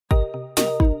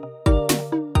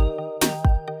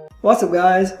What's up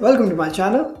guys, welcome to my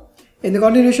channel. In the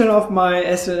continuation of my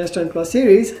S10 Plus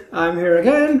series, I'm here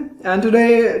again, and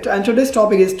today's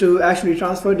topic is to actually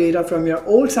transfer data from your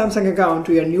old Samsung account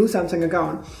to your new Samsung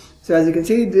account. So as you can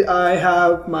see, I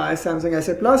have my Samsung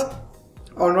S10 Plus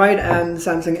on right and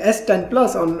Samsung S10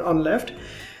 Plus on left.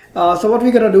 So what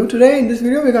we're gonna do today in this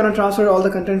video, we're gonna transfer all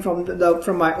the content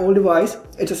from my old device,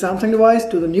 it's a Samsung device,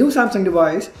 to the new Samsung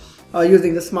device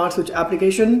using the Smart Switch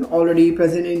application already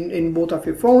present in both of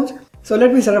your phones. So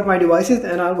let me set up my devices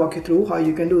and I'll walk you through how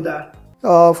you can do that.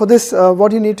 For this,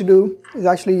 what you need to do is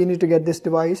actually you need to get this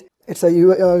device. It's a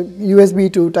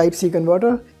USB to Type-C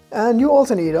converter, and you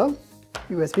also need a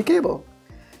USB cable.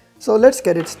 So let's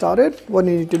get it started. What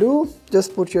you need to do,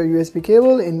 just put your USB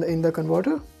cable in the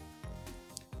converter.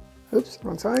 Oops,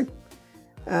 wrong side.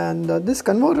 And this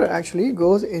converter actually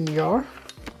goes in your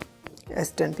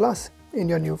S10 Plus in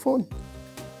your new phone,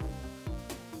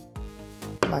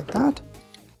 like that,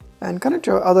 and connect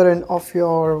your other end of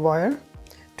your wire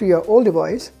to your old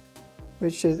device,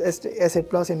 which is S8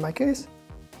 Plus in my case.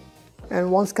 And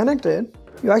once connected,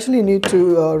 you actually need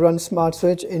to run Smart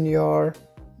Switch in your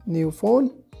new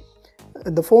phone,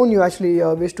 the phone you actually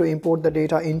wish to import the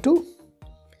data into.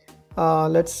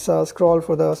 Let's scroll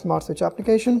for the Smart Switch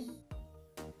application,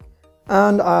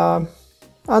 and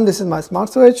this is my Smart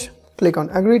Switch. Click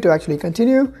on agree to actually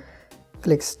continue,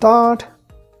 click start.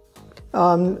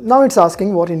 Now it's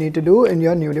asking what you need to do in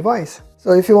your new device.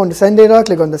 So if you want to send data,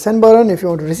 click on the send button. If you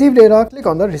want to receive data, click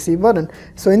on the receive button.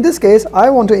 So in this case,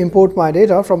 I want to import my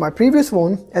data from my previous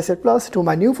phone S8 Plus to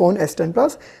my new phone S10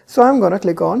 Plus. So I'm going to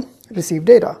click on receive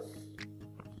data.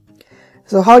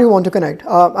 So how do you want to connect?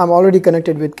 I'm already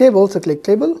connected with cable, so click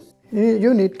cable.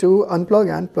 You need to unplug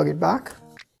and plug it back.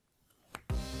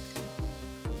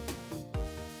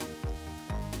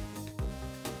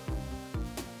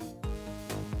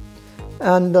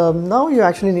 And now you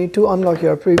actually need to unlock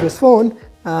your previous phone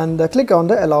and click on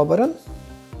the allow button.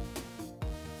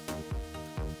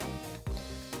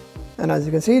 And as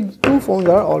you can see, two phones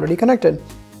are already connected.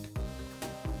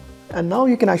 And now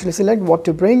you can actually select what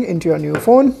to bring into your new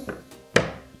phone.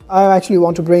 I actually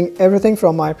want to bring everything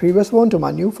from my previous phone to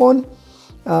my new phone.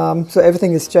 So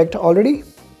everything is checked already.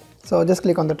 So just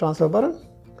click on the transfer button.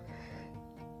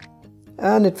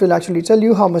 And it will actually tell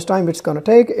you how much time it's going to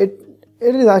take.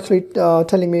 It is actually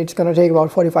telling me it's going to take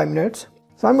about 45 minutes.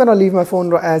 So I'm going to leave my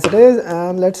phone as it is,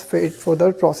 and let's wait for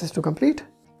the process to complete.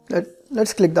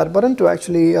 Let's click that button to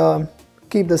actually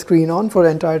keep the screen on for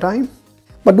the entire time.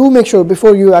 But do make sure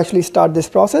before you actually start this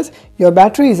process, your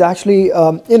battery is actually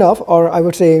enough, or I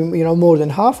would say more than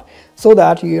half, so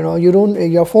that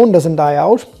your phone doesn't die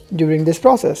out during this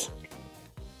process.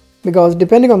 Because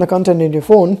depending on the content in your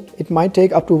phone, it might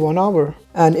take up to 1 hour.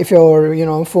 And if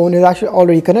your phone is actually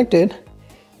already connected,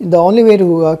 the only way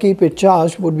to keep it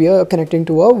charged would be connecting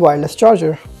to a wireless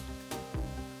charger.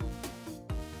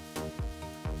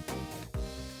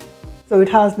 So it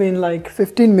has been like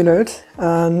 15 minutes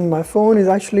and my phone is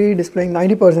actually displaying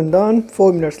 90% done,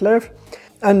 4 minutes left.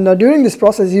 And during this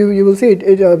process, you will see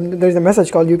there's a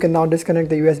message called you can now disconnect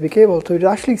the USB cable. So it's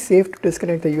actually safe to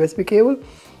disconnect the USB cable.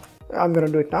 I'm going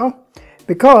to do it now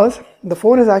because the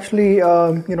phone has actually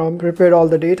prepared all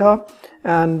the data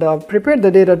and prepared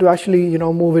the data to actually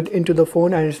move it into the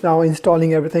phone, and it's now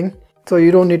installing everything, so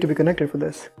you don't need to be connected for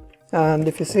this. And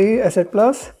if you see S8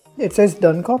 Plus, it says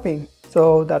done copying,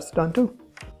 so that's done too.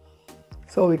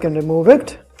 So we can remove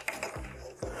it,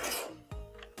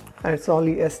 and it's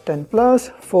only S10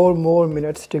 Plus, 4 more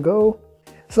minutes to go.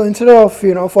 So instead of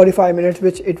 45 minutes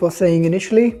which it was saying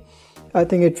initially, I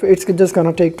think it's just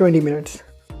gonna take 20 minutes.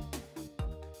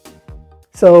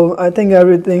 So I think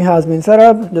everything has been set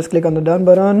up. Just click on the done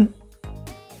button,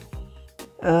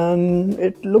 and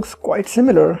it looks quite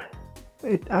similar.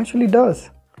 It actually does.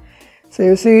 So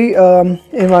you see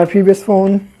in my previous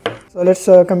phone. So let's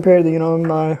compare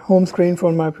my home screen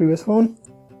for my previous phone.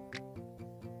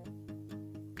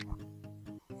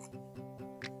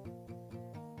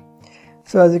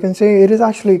 So as you can see, it is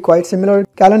actually quite similar.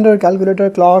 Calendar, calculator,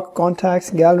 clock,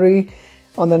 contacts, gallery.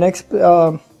 On the next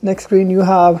screen you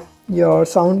have your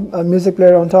sound music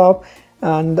player on top,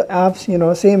 and the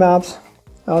apps, same apps,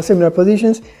 similar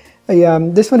positions.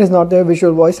 This one is not there,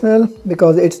 visual voicemail,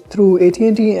 because it's through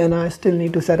AT&T and I still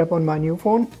need to set up on my new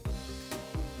phone.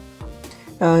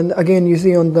 And again, you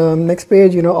see on the next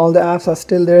page, all the apps are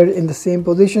still there in the same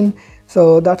position.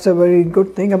 So that's a very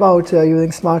good thing about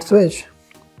using Smart Switch,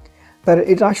 that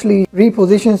it actually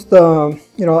repositions the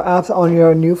apps on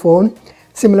your new phone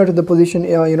similar to the position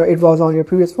it was on your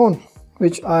previous phone,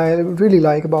 which I really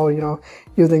like about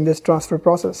using this transfer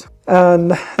process. And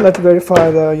let's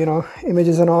verify the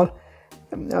images and all.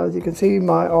 As you can see,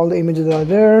 all the images are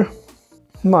there.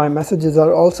 My messages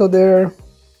are also there.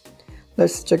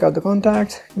 Let's check out the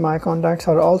contacts. My contacts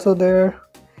are also there.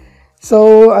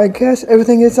 So I guess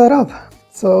everything is set up.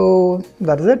 So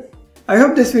that is it. I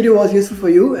hope this video was useful for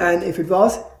you, and if it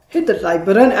was, hit that like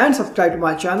button and subscribe to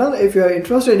my channel if you are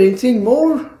interested in seeing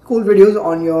more cool videos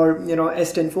on your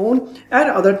S10 phone and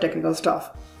other technical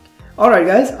stuff. Alright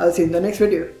guys, I'll see you in the next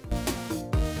video.